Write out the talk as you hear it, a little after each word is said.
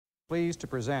Pleased to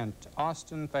present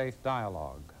Austin Faith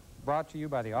Dialogue, brought to you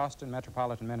by the Austin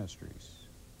Metropolitan Ministries.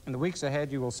 In the weeks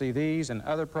ahead, you will see these and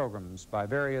other programs by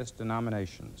various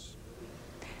denominations.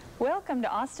 Welcome to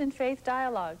Austin Faith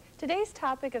Dialogue. Today's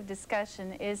topic of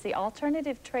discussion is the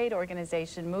Alternative Trade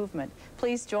Organization movement.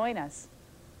 Please join us.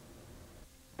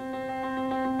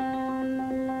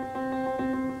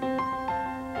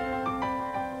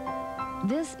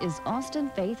 This is Austin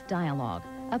Faith Dialogue,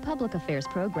 a public affairs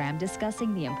program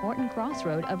discussing the important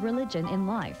crossroad of religion in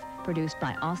life, produced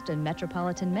by Austin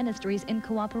Metropolitan Ministries in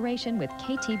cooperation with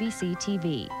KTBC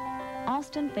TV.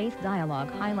 Austin Faith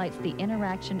Dialogue highlights the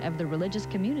interaction of the religious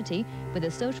community with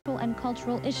the social and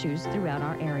cultural issues throughout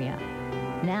our area.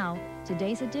 Now,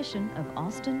 today's edition of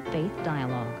Austin Faith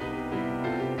Dialogue.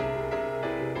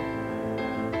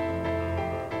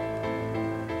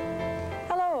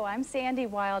 I'm Sandy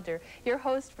Wilder, your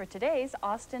host for today's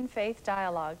Austin Faith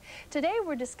Dialogue. Today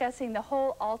we're discussing the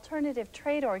whole alternative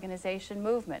trade organization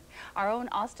movement. Our own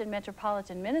Austin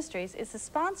Metropolitan Ministries is the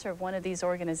sponsor of one of these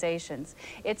organizations.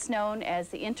 It's known as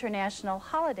the International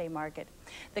Holiday Market.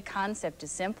 The concept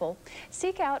is simple.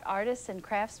 Seek out artists and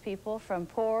craftspeople from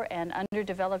poor and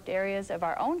underdeveloped areas of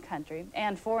our own country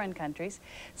and foreign countries,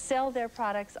 sell their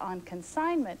products on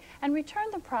consignment, and return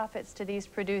the profits to these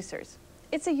producers.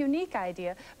 It's a unique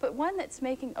idea, but one that's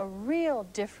making a real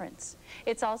difference.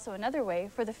 It's also another way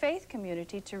for the faith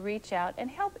community to reach out and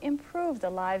help improve the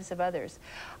lives of others.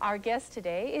 Our guest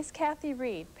today is Kathy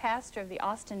Reed, pastor of the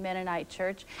Austin Mennonite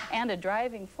Church and a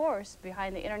driving force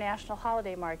behind the International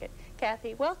Holiday Market.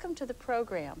 Kathy, welcome to the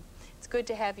program. It's good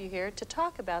to have you here to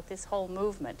talk about this whole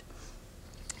movement.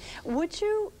 Would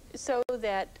you, so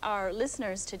that our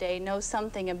listeners today know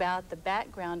something about the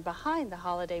background behind the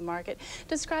holiday market,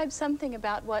 describe something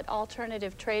about what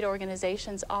alternative trade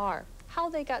organizations are, how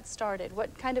they got started,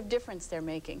 what kind of difference they're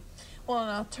making? Well, an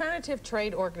alternative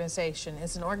trade organization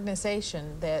is an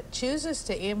organization that chooses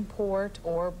to import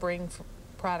or bring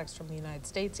products from the United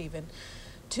States even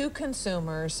to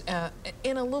consumers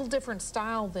in a little different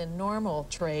style than normal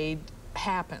trade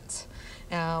happens.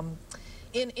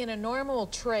 In a normal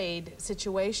trade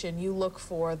situation, you look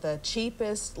for the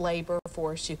cheapest labor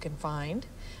force you can find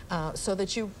so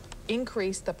that you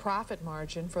increase the profit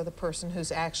margin for the person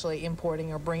who's actually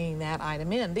importing or bringing that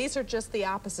item in. These are just the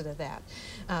opposite of that.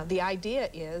 The idea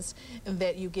is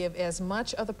that you give as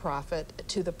much of the profit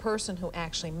to the person who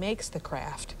actually makes the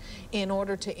craft in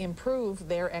order to improve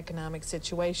their economic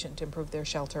situation, to improve their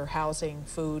shelter, housing,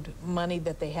 food, money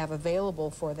that they have available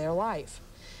for their life.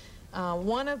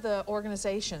 One of the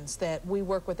organizations that we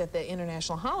work with at the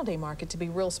International Holiday Market, to be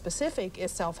real specific,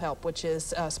 is Self-Help, which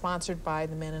is sponsored by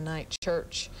the Mennonite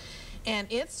Church. And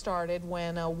it started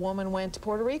when a woman went to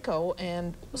Puerto Rico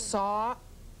and saw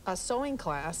a sewing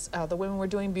class. The women were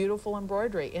doing beautiful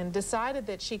embroidery, and decided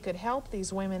that she could help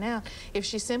these women out if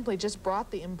she simply just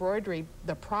brought the embroidery,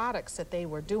 the products that they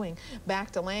were doing,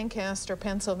 back to Lancaster,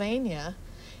 Pennsylvania,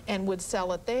 and would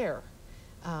sell it there.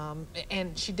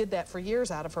 And she did that for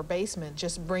years out of her basement,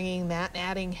 just bringing that,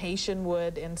 adding Haitian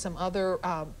wood and some other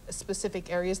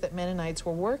specific areas that Mennonites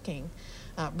were working,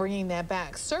 bringing that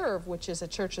back. SERVE, which is a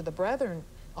Church of the Brethren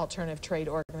alternative trade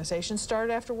organization,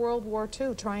 started after World War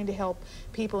II, trying to help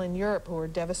people in Europe who were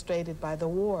devastated by the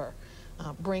war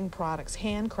bring products,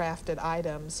 handcrafted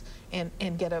items,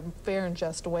 and get a fair and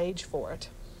just wage for it.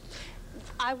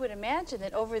 I would imagine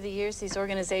that over the years these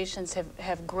organizations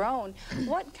have grown.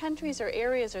 What countries or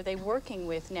areas are they working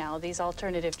with now, these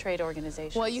alternative trade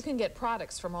organizations? Well, you can get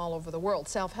products from all over the world.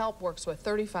 Self-Help works with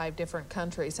 35 different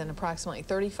countries and approximately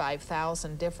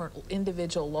 35,000 different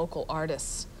individual local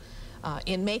artists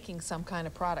in making some kind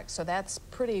of product. So that's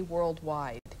pretty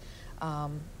worldwide.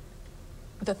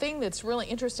 The thing that's really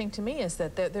interesting to me is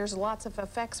that there's lots of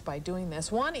effects by doing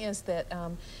this. One is that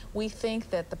we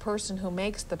think that the person who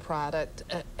makes the product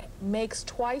makes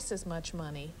twice as much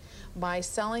money by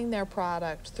selling their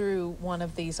product through one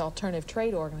of these alternative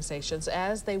trade organizations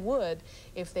as they would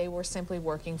if they were simply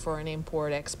working for an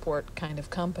import-export kind of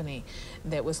company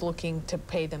that was looking to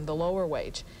pay them the lower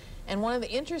wage. And one of the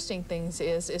interesting things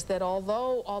is that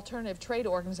although alternative trade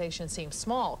organizations seem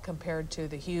small compared to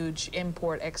the huge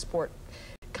import-export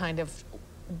kind of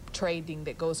trading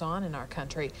that goes on in our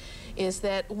country, is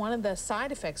that one of the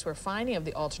side effects we're finding of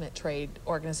the alternate trade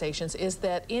organizations is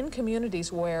that in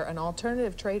communities where an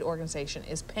alternative trade organization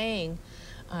is paying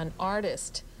an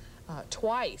artist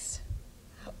twice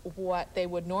what they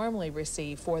would normally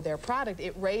receive for their product,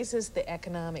 it raises the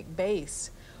economic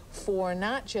base for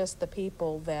not just the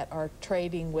people that are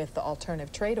trading with the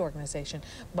alternative trade organization,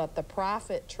 but the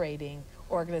profit trading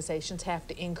organizations have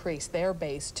to increase their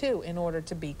base too in order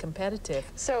to be competitive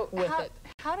with it.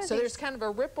 So there's kind of a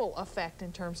ripple effect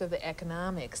in terms of the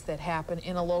economics that happen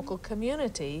in a local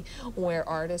community where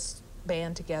artists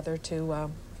band together to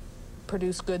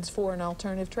produce goods for an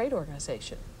alternative trade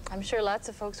organization. I'm sure lots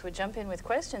of folks would jump in with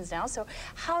questions now. So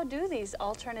how do these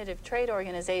alternative trade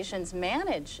organizations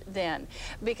manage then?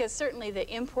 Because certainly the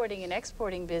importing and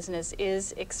exporting business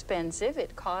is expensive.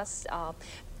 It costs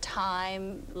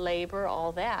time, labor,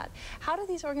 all that. How do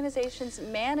these organizations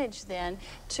manage then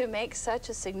to make such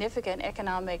a significant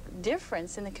economic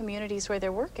difference in the communities where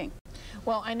they're working?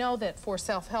 Well, I know that for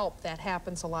self-help that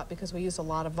happens a lot because we use a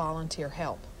lot of volunteer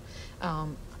help.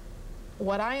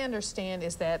 What I understand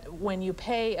is that when you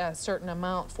pay a certain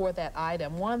amount for that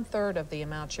item, 1/3 of the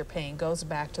amount you're paying goes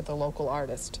back to the local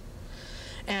artist.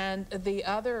 And the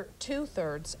other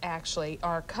 2/3 actually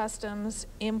are customs,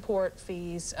 import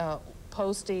fees,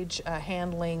 postage,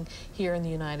 handling here in the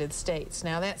United States.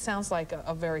 Now that sounds like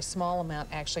a very small amount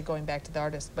actually going back to the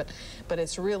artist, but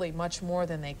it's really much more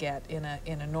than they get in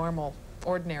a normal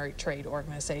ordinary trade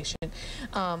organization.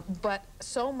 But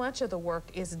so much of the work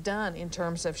is done in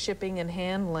terms of shipping and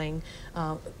handling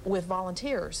with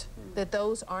volunteers, that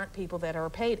those aren't people that are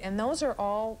paid. And those are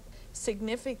all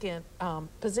significant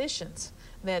positions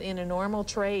that in a normal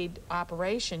trade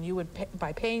operation, you would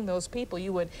by paying those people,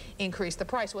 you would increase the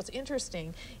price. What's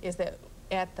interesting is that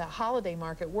at the holiday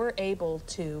market, we're able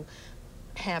to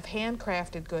have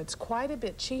handcrafted goods quite a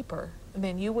bit cheaper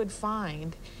than you would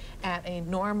find at a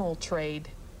normal trade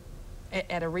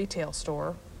at a retail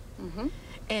store.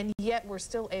 And yet we're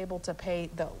still able to pay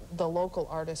the local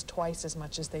artist twice as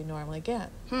much as they normally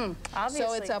get. Obviously.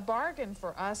 So it's a bargain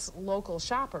for us local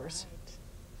shoppers,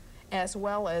 as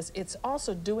well as it's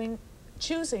also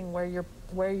choosing where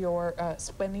you're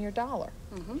spending your dollar.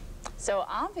 So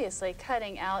obviously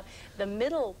cutting out the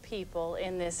middle people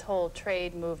in this whole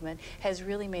trade movement has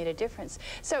really made a difference.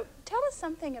 So tell us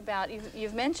something about,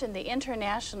 you've mentioned the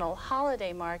international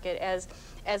holiday market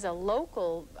as a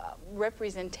local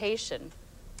representation,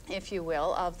 if you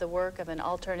will, of the work of an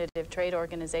alternative trade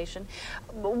organization.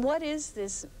 What is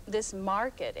this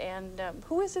market, and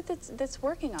who is it that's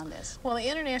working on this? Well, the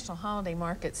International Holiday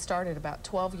Market started about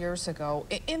 12 years ago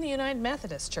in the United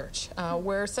Methodist Church,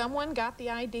 where someone got the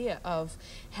idea of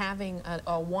having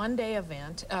a one-day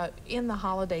event in the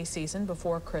holiday season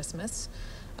before Christmas.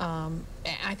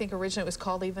 I think originally it was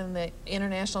called even the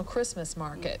International Christmas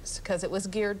Market because it was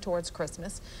geared towards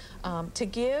Christmas, to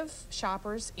give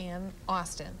shoppers in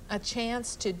Austin a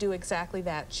chance to do exactly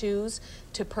that, choose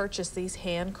to purchase these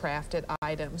handcrafted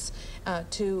items,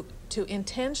 to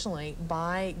intentionally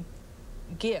buy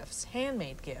gifts,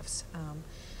 handmade gifts,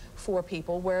 for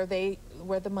people where the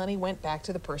money went back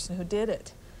to the person who did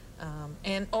it.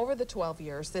 And over the 12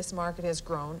 years, this market has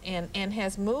grown and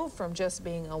has moved from just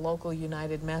being a local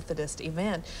United Methodist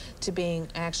event to being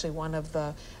actually one of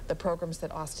the programs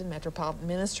that Austin Metropolitan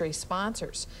Ministry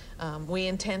sponsors. We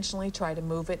intentionally try to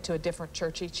move it to a different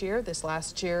church each year. This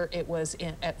last year it was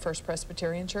at First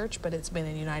Presbyterian Church, but it's been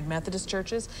in United Methodist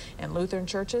churches and Lutheran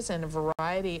churches, and a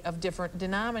variety of different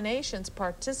denominations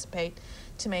participate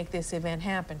to make this event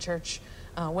happen.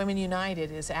 Women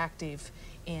United is active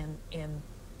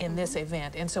in this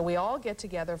event, and so we all get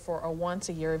together for a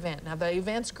once-a-year event. Now the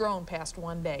event's grown past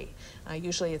one day.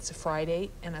 Usually it's a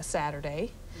Friday and a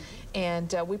Saturday,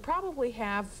 and we probably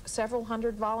have several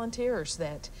hundred volunteers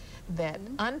that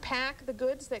unpack the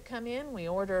goods that come in. We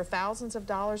order thousands of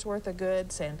dollars worth of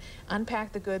goods and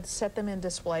unpack the goods, set them in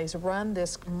displays, run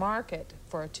this market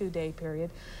for a 2-day period.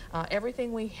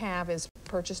 Everything we have is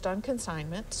purchased on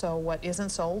consignment, so what isn't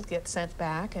sold gets sent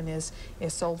back and is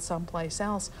sold someplace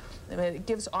else. It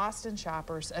gives Austin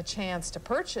shoppers a chance to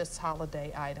purchase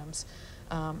holiday items.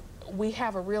 We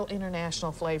have a real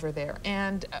international flavor there,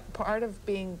 and part of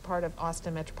being part of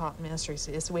Austin Metropolitan Ministries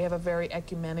is we have a very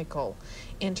ecumenical,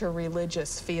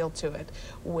 interreligious feel to it,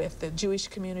 with the Jewish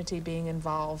community being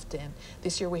involved. And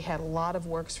this year we had a lot of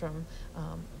works from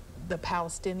the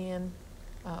Palestinian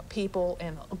people,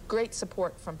 and great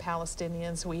support from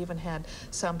Palestinians. We even had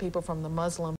some people from the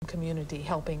Muslim community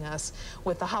helping us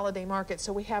with the holiday market.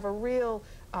 So we have a real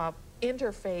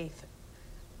interfaith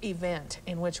event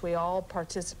in which we all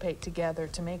participate together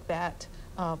to make that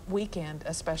weekend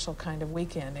a special kind of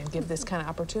weekend and give this kind of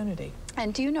opportunity.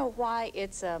 And do you know why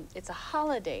it's a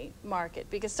holiday market?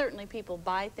 Because certainly people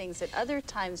buy things at other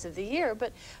times of the year,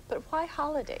 but why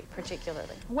holiday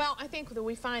particularly? Well, I think that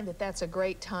we find that that's a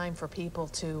great time for people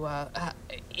to,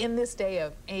 in this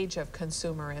age of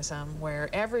consumerism, where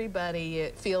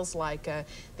everybody feels like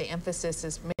the emphasis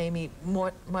is maybe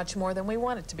much more than we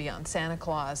want it to be on Santa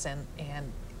Claus and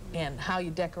and how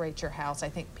you decorate your house. I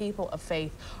think people of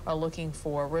faith are looking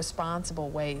for responsible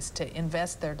ways to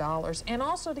invest their dollars and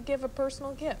also to give a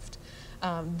personal gift.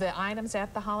 The items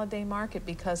at the holiday market,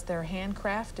 because they're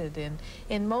handcrafted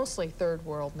in mostly third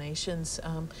world nations,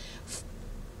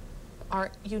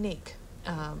 are unique.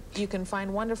 You can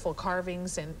find wonderful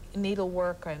carvings and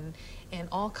needlework and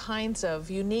all kinds of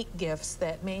unique gifts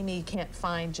that maybe you can't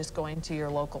find just going to your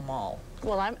local mall.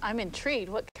 Well, I'm intrigued.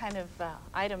 What kind of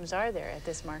items are there at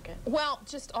this market? Well,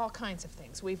 just all kinds of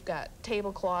things. We've got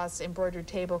tablecloths, embroidered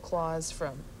tablecloths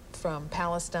from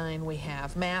Palestine. We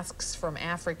have masks from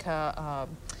Africa,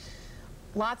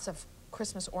 lots of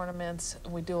Christmas ornaments.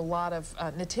 We do a lot of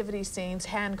nativity scenes,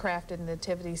 handcrafted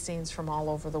nativity scenes from all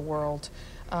over the world.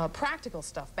 Practical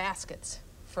stuff, baskets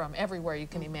from everywhere you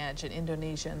can imagine,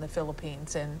 Indonesia and the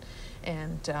Philippines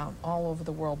and all over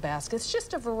the world baskets.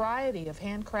 Just a variety of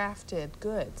handcrafted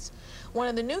goods. One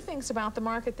of the new things about the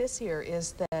market this year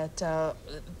is that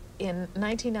in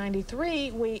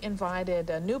 1993, we invited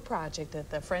a new project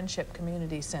at the Friendship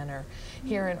Community Center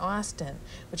here in Austin,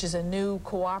 which is a new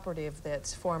cooperative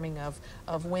that's forming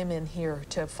of women here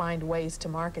to find ways to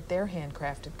market their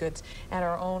handcrafted goods at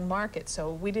our own market.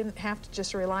 So we didn't have to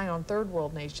just rely on third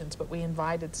world nations, but we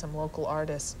invited some local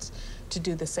artists to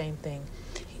do the same thing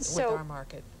with our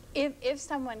market. If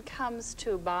someone comes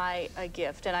to buy a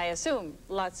gift, and I assume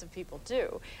lots of people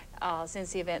do,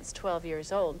 since the event's 12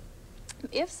 years old,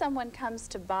 if someone comes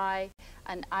to buy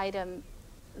an item,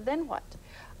 then what?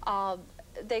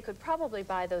 They could probably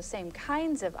buy those same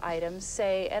kinds of items,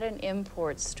 say, at an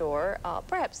import store,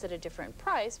 perhaps at a different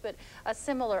price, but a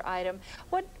similar item.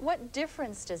 What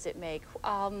difference does it make?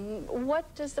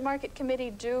 What does the Market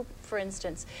Committee do, for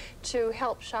instance, to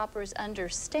help shoppers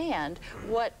understand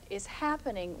what is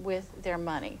happening with their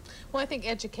money? Well, I think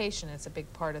education is a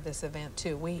big part of this event,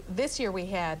 too. This year we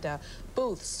had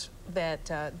booths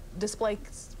that display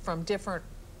from different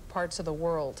parts of the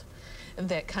world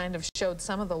that kind of showed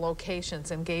some of the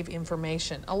locations and gave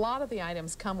information. A lot of the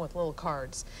items come with little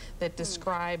cards that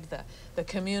describe the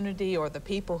community or the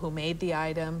people who made the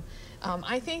item.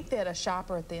 I think that a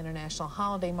shopper at the International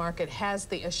Holiday Market has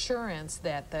the assurance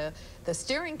that the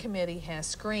steering committee has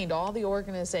screened all the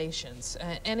organizations,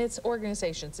 and it's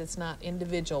organizations, it's not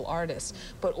individual artists,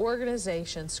 but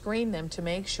organizations screen them to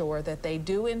make sure that they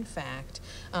do in fact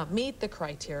meet the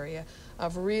criteria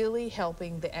of really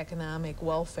helping the economic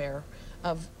welfare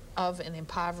of an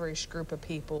impoverished group of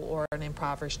people or an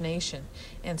impoverished nation.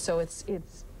 And so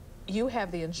you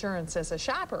have the insurance as a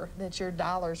shopper that your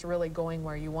dollar's really going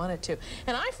where you want it to.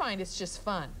 And I find it's just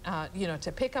fun, you know,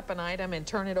 to pick up an item and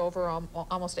turn it over.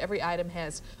 Almost every item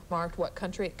has marked what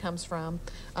country it comes from.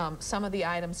 Some of the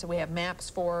items we have maps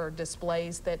for, or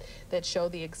displays that show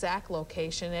the exact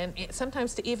location, and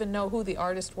sometimes to even know who the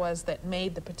artist was that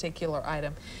made the particular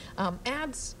item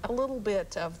adds a little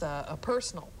bit of the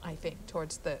personal, I think,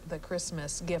 towards the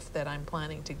Christmas gift that I'm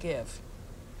planning to give.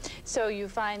 So you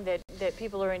find that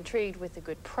people are intrigued with the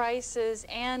good prices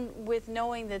and with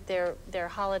knowing that their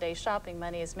holiday shopping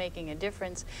money is making a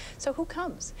difference. So who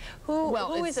comes?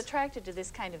 Who is attracted to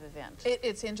this kind of event?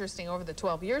 It's interesting. Over the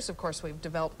 12 years, of course, we've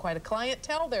developed quite a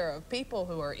clientele there of people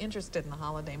who are interested in the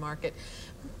holiday market.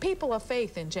 People of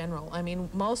faith in general. I mean,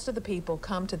 most of the people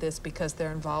come to this because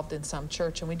they're involved in some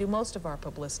church, and we do most of our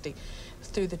publicity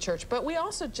through the church. But we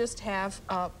also just have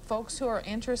folks who are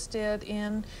interested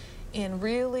in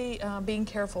really being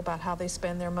careful about how they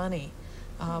spend their money,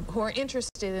 who are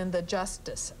interested in the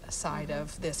justice side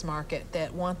of this market,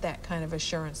 that want that kind of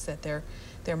assurance that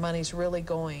their money's really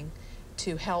going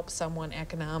to help someone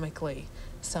economically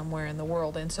somewhere in the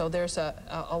world. And so there's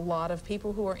a lot of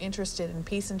people who are interested in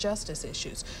peace and justice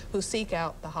issues, who seek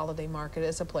out the holiday market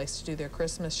as a place to do their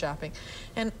Christmas shopping.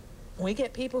 And we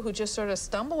get people who just sort of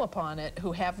stumble upon it,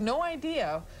 who have no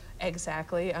idea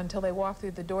exactly until they walk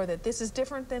through the door that this is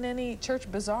different than any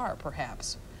church bazaar,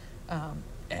 perhaps.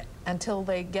 Until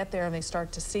they get there and they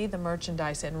start to see the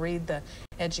merchandise and read the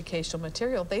educational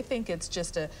material, they think it's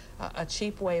just a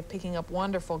cheap way of picking up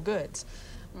wonderful goods.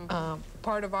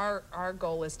 Part of our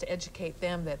goal is to educate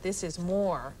them that this is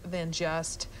more than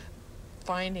just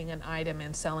finding an item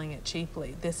and selling it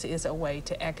cheaply. This is a way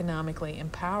to economically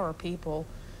empower people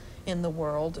in the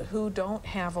world who don't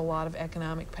have a lot of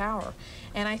economic power.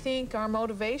 And I think our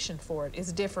motivation for it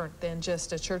is different than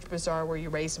just a church bazaar where you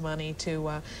raise money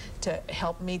to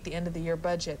help meet the end of the year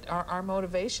budget. Our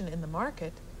motivation in the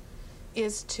market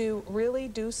is to really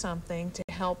do something to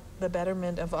help the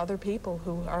betterment of other people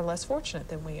who are less fortunate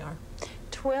than we are.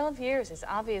 12 years has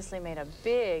obviously made a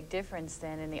big difference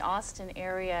then in the Austin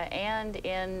area and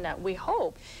in, we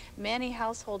hope, many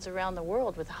households around the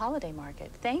world with the holiday market.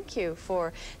 Thank you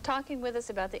for talking with us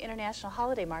about the International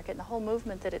Holiday Market and the whole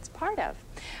movement that it's part of.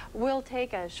 We'll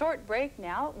take a short break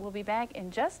now. We'll be back in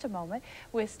just a moment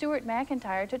with Stuart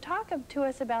McIntyre to talk to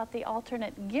us about the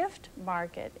alternate gift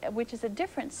market, which is a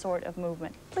different sort of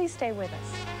movement. Please stay with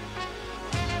us.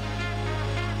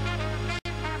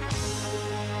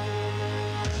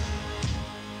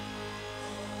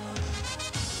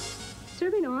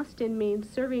 Serving Austin means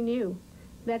serving you.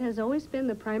 That has always been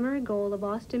the primary goal of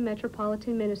Austin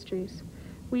Metropolitan Ministries.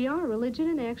 We are religion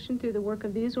in action through the work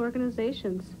of these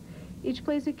organizations. Each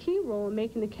plays a key role in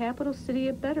making the capital city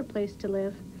a better place to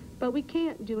live, but we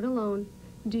can't do it alone.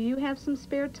 Do you have some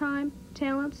spare time,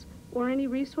 talents, or any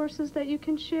resources that you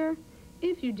can share?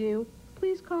 If you do,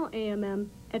 please call AMM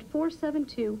at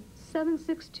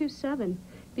 472-7627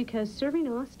 because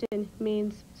serving Austin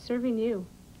means serving you.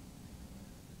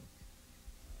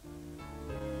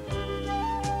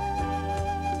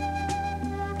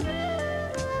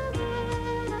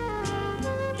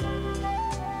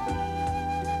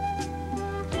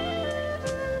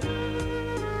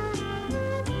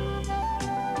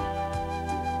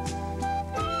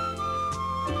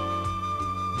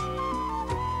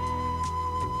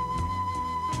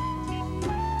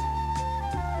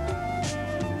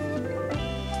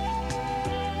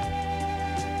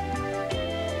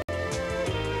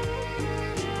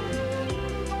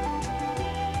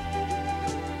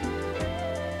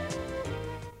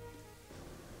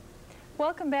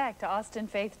 Welcome back to Austin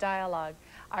Faith Dialogue.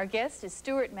 Our guest is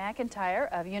Stuart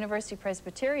McIntyre of University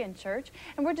Presbyterian Church,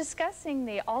 and we're discussing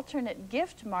the alternate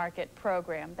gift market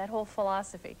program, that whole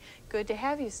philosophy. Good to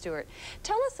have you, Stuart.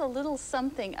 Tell us a little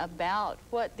something about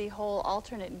what the whole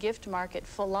alternate gift market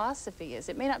philosophy is.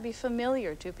 It may not be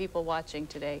familiar to people watching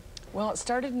today. Well, it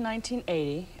started in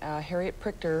 1980. Harriet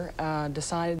Prichter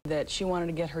decided that she wanted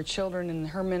to get her children and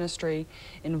her ministry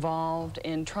involved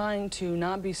in trying to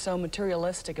not be so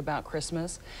materialistic about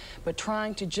Christmas, but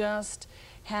trying to just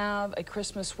have a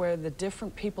Christmas where the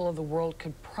different people of the world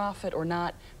could profit, or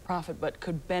not profit, but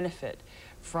could benefit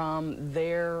from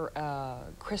their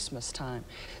Christmas time.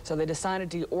 So they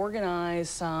decided to organize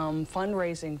some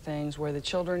fundraising things where the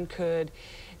children could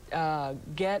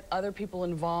get other people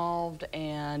involved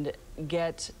and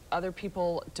get other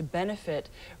people to benefit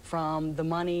from the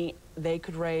money they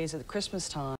could raise at Christmas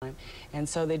time. And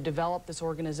so they developed this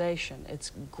organization.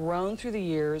 It's grown through the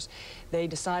years. They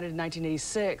decided in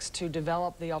 1986 to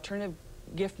develop the alternative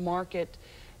gift market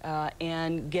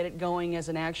and get it going as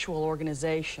an actual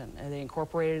organization. They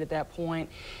incorporated it at that point,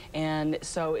 and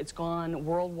so it's gone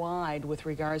worldwide with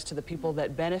regards to the people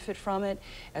that benefit from it,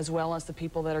 as well as the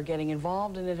people that are getting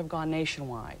involved in it have gone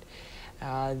nationwide.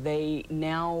 They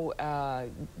now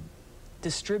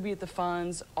distribute the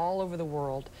funds all over the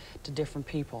world to different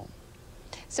people.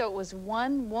 So it was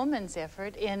one woman's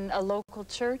effort in a local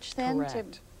church then?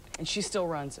 Correct. And she still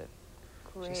runs it.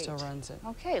 Great. She still runs it.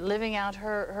 Okay, living out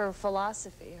her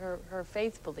philosophy, her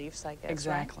faith beliefs, I guess.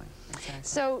 Exactly. Right? Exactly.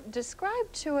 So describe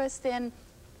to us then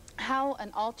how an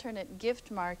alternate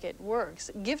gift market works.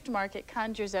 Gift market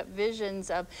conjures up visions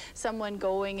of someone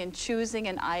going and choosing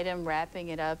an item, wrapping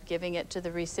it up, giving it to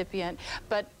the recipient,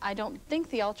 but I don't think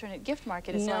the alternate gift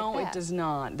market is like that. No, it does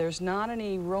not. There's not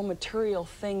any real material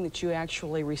thing that you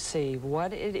actually receive.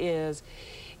 What it is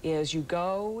you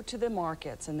go to the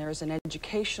markets, and there's an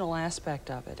educational aspect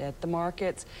of it. At the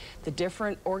markets, the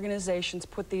different organizations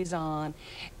put these on,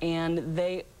 and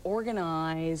they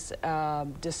organize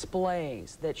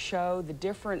displays that show the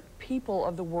different people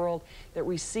of the world that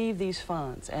receive these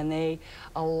funds, and they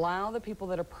allow the people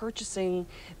that are purchasing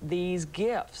these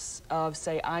gifts of,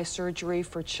 say, eye surgery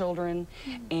for children,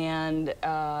 and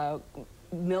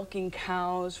milking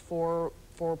cows for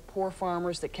poor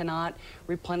farmers that cannot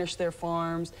replenish their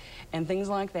farms and things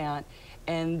like that,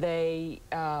 and they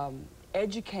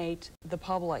educate the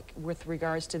public with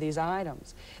regards to these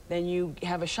items. Then you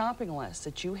have a shopping list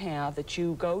that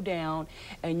you go down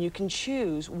and you can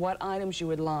choose what items you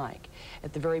would like.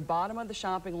 At the very bottom of the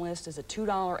shopping list is a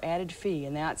 $2 added fee,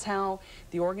 and that's how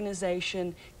the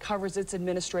organization covers its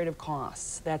administrative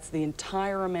costs. That's the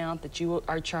entire amount that you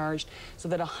are charged, so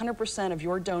that 100% of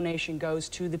your donation goes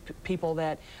to the people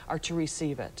that are to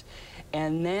receive it.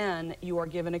 And then you are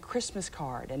given a Christmas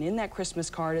card, and in that Christmas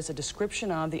card is a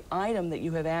description of the item item that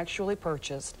you have actually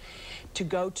purchased to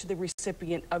go to the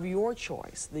recipient of your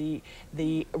choice, the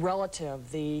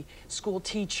relative, the school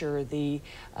teacher, the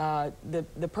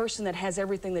person that has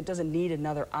everything that doesn't need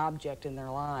another object in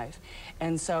their life.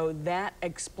 And so that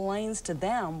explains to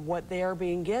them what they are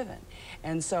being given.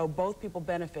 And so both people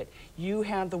benefit. You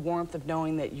have the warmth of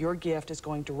knowing that your gift is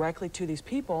going directly to these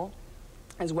people,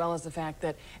 as well as the fact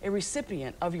that a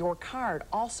recipient of your card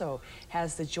also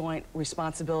has the joint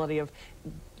responsibility of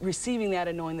receiving that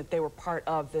and knowing that they were part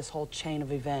of this whole chain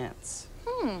of events.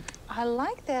 I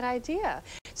like that idea.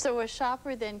 So a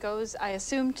shopper then goes, I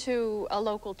assume, to a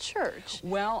local church.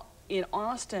 Well, in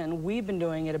Austin, we've been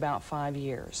doing it about 5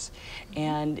 years.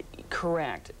 And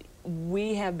correct.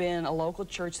 We have been a local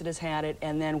church that has had it,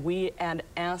 and then we had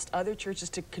asked other churches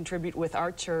to contribute with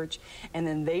our church, and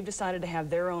then they've decided to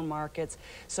have their own markets.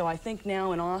 So I think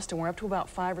now in Austin, we're up to about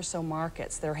 5 or so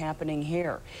markets that are happening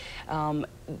here.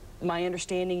 My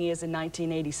understanding is in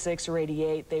 1986 or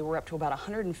 88, they were up to about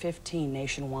 115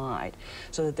 nationwide,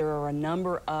 so that there are a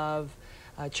number of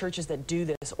churches that do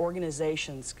this,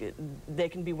 organizations. They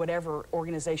can be whatever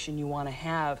organization you want to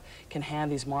have, can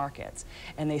have these markets.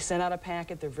 And they send out a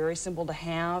packet. They're very simple to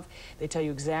have. They tell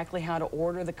you exactly how to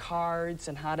order the cards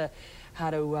and how to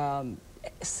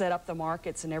set up the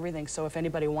markets and everything. So if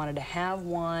anybody wanted to have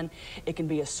one, it can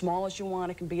be as small as you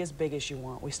want, it can be as big as you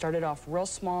want. We started off real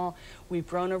small. We've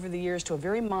grown over the years to a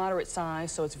very moderate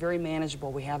size, so it's very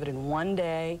manageable. We have it in one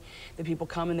day. The people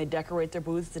come and they decorate their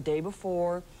booths the day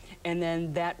before. And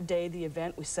then that day, the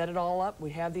event, we set it all up. We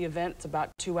have the event, it's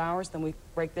about 2 hours, then we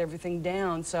break everything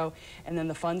down. So, and then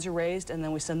the funds are raised, and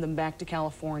then we send them back to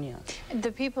California.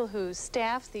 The people who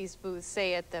staff these booths,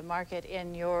 say at the market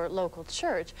in your local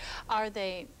church, are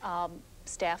they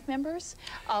staff members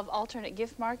of Alternate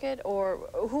Gift Market, or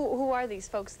who are these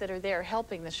folks that are there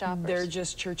helping the shoppers? They're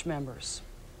just church members.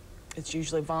 It's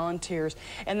usually volunteers,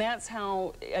 and that's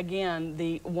how, again,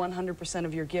 the 100%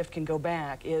 of your gift can go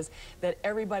back, is that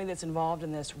everybody that's involved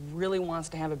in this really wants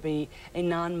to have it be a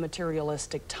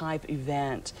non-materialistic type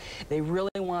event. They really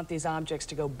want these objects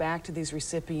to go back to these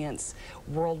recipients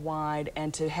worldwide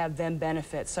and to have them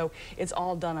benefit. So it's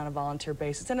all done on a volunteer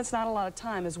basis, and it's not a lot of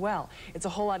time as well. It's a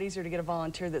whole lot easier to get a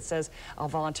volunteer that says, I'll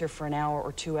volunteer for an hour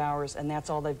or 2 hours, and that's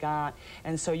all they've got.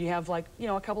 And so you have, like, you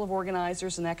know, a couple of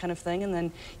organizers and that kind of thing, and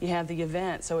then you have the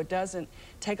event. So it doesn't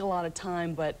take a lot of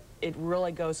time, but it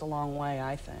really goes a long way,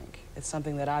 I think. It's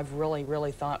something that I've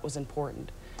really thought was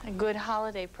important. A good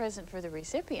holiday present for the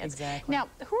recipients. Exactly. Now,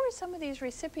 who are some of these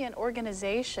recipient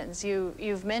organizations?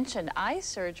 You've mentioned eye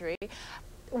surgery.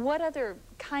 What other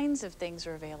kinds of things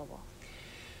are available?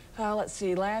 Let's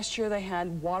see. Last year they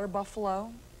had Water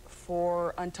Buffalo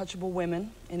for untouchable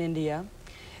women in India.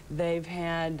 They've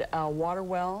had water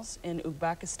wells in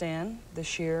Uzbekistan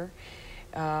this year.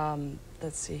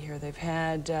 Let's see here, they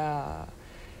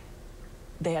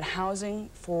had housing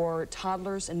for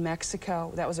toddlers in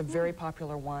Mexico. That was a very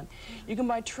popular one. You can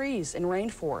buy trees in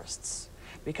rainforests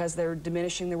because they're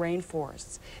diminishing the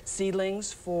rainforests.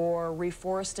 Seedlings for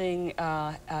reforesting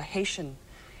Haitian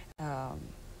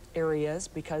areas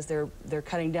because they're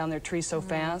cutting down their trees so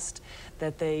fast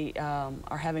that they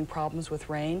are having problems with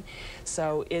rain.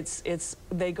 So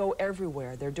they go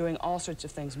everywhere. They're doing all sorts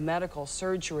of things: medical,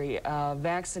 surgery,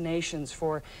 vaccinations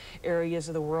for areas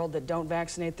of the world that don't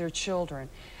vaccinate their children,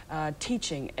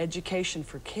 teaching, education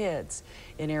for kids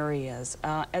in areas,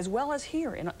 as well as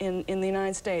here in the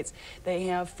United States. They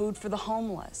have food for the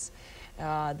homeless.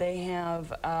 They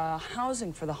have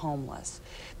housing for the homeless.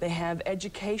 They have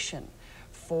education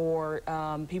for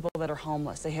people that are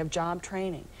homeless. They have job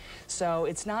training. So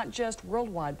it's not just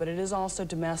worldwide, but it is also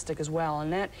domestic as well.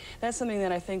 And that's something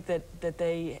that I think that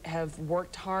they have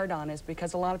worked hard on, is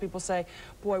because a lot of people say,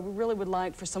 boy, we really would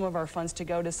like for some of our funds to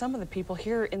go to some of the people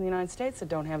here in the United States that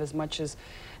don't have as much as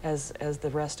the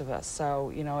rest of us. So,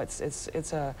 you know,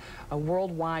 it's a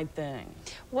worldwide thing.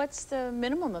 What's the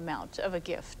minimum amount of a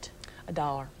gift?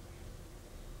 $1.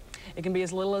 It can be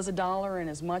as little as $1 and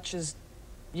as much as,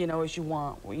 you know, as you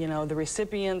want. You know, the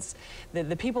recipients,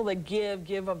 the people that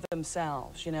give of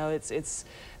themselves. You know, it's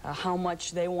how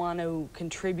much they want to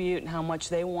contribute and how much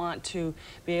they want to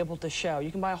be able to show.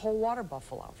 You can buy a whole water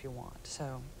buffalo if you want.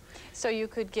 So you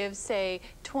could give, say,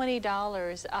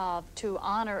 $20 to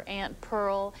honor Aunt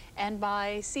Pearl and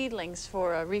buy seedlings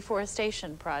for a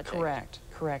reforestation project.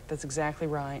 Correct. That's exactly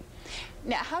right.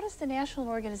 Now, how does the national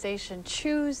organization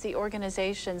choose the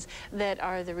organizations that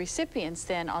are the recipients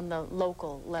then on the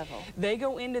local level? They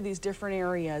go into these different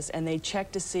areas and they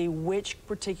check to see which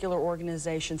particular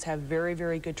organizations have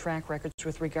very good track records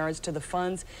with regards to the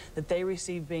funds that they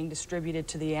receive being distributed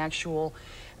to the actual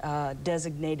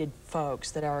designated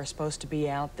folks that are supposed to be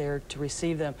out there to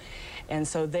receive them. And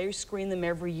so they screen them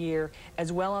every year,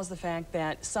 as well as the fact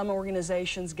that some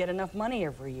organizations get enough money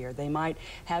every year. They might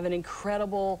have an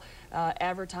incredible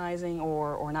advertising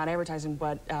or not advertising,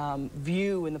 but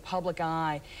view in the public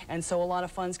eye, and so a lot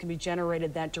of funds can be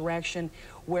generated that direction,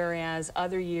 whereas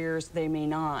other years they may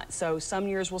not. So some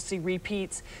years we'll see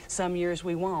repeats, some years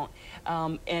we won't.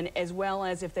 And as well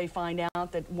as if they find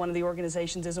out that one of the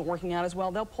organizations isn't working out as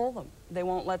well, they'll pull them. They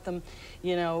won't let them,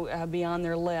 you know, be on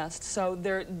their list. So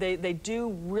they do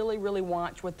really, really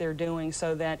watch what they're doing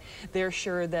so that they're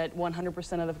sure that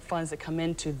 100% of the funds that come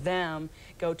into them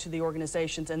go to the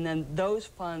organizations, and then those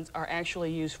funds are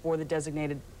actually used for the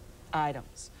designated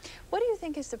items. What do you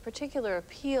think is the particular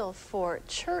appeal for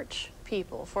church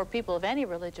people, for people of any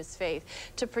religious faith,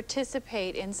 to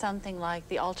participate in something like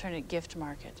the alternate gift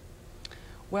market?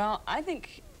 Well, I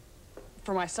think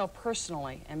for myself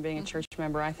personally, and being a church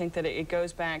member, I think that it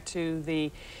goes back to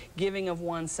the giving of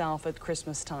oneself at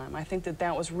Christmas time. I think that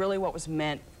that was really what was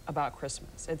meant about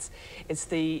Christmas. It's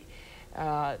the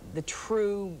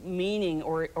true meaning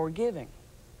or giving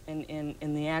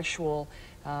in the actual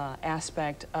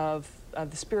aspect of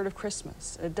the spirit of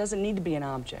Christmas. It doesn't need to be an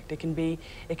object. It can be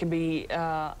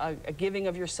a giving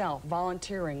of yourself,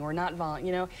 volunteering or not volunteering.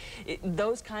 You know,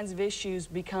 those kinds of issues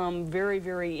become very,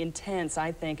 very intense,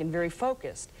 I think, and very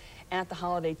focused at the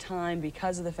holiday time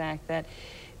because of the fact that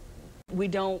we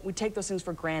take those things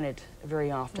for granted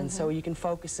very often, so you can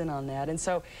focus in on that. And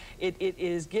so it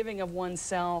is giving of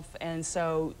oneself, and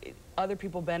so other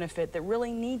people benefit that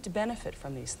really need to benefit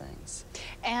from these things.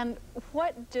 And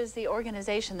what does the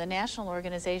organization, the national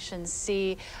organization,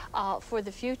 see for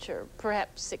the future,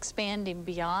 perhaps expanding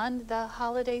beyond the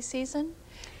holiday season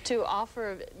to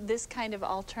offer this kind of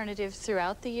alternative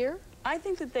throughout the year? I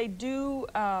think that they do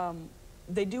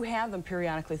have them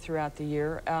periodically throughout the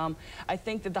year. I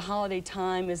think that the holiday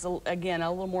time is, again, a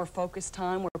little more focused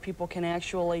time where people can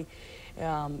actually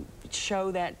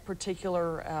show that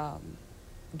particular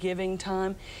giving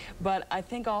time. But I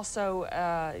think also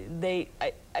I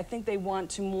think they want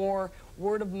to more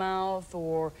word of mouth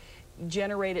or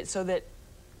generate it so that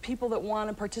people that want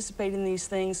to participate in these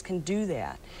things can do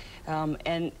that.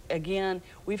 And again,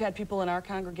 we've had people in our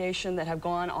congregation that have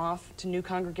gone off to new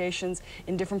congregations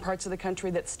in different parts of the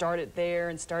country that started there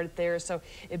and started there. So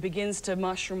it begins to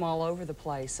mushroom all over the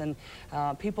place. And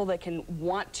people that can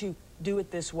want to do it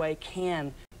this way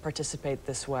can participate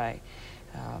this way.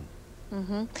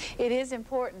 It is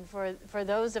important for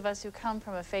those of us who come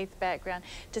from a faith background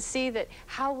to see that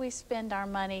how we spend our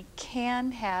money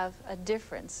can have a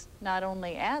difference, not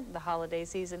only at the holiday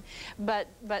season, but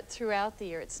throughout the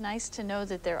year. It's nice to know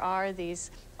that there are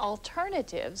these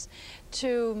alternatives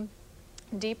to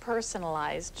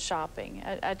depersonalized shopping,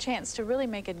 a chance to really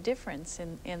make a difference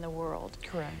in the world.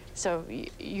 Correct. So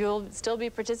you'll still be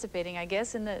participating, I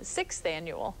guess, in the 6th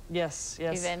annual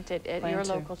event at your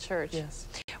local church. Yes.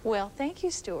 Well, thank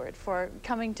you, Stuart, for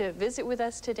coming to visit with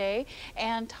us today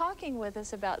and talking with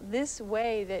us about this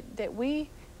way that we,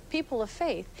 people of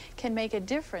faith, can make a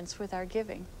difference with our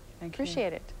giving.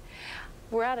 Appreciate it.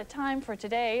 We're out of time for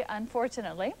today,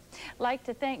 unfortunately. I'd like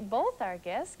to thank both our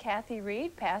guests, Kathy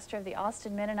Reed, pastor of the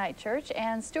Austin Mennonite Church,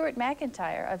 and Stuart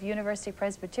McIntyre of University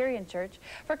Presbyterian Church,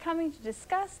 for coming to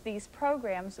discuss these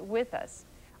programs with us.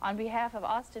 On behalf of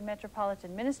Austin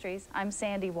Metropolitan Ministries, I'm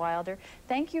Sandy Wilder.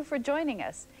 Thank you for joining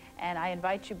us, and I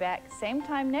invite you back same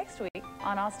time next week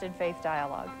on Austin Faith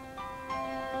Dialogue.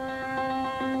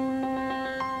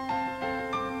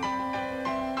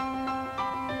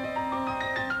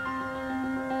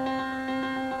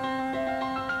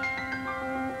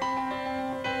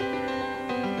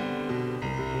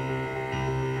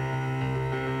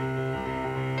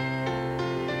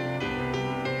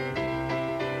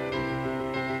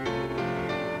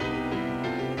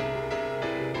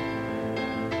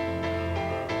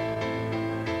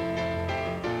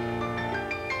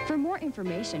 For more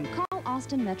information, call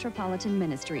Austin Metropolitan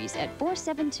Ministries at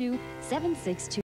 472-762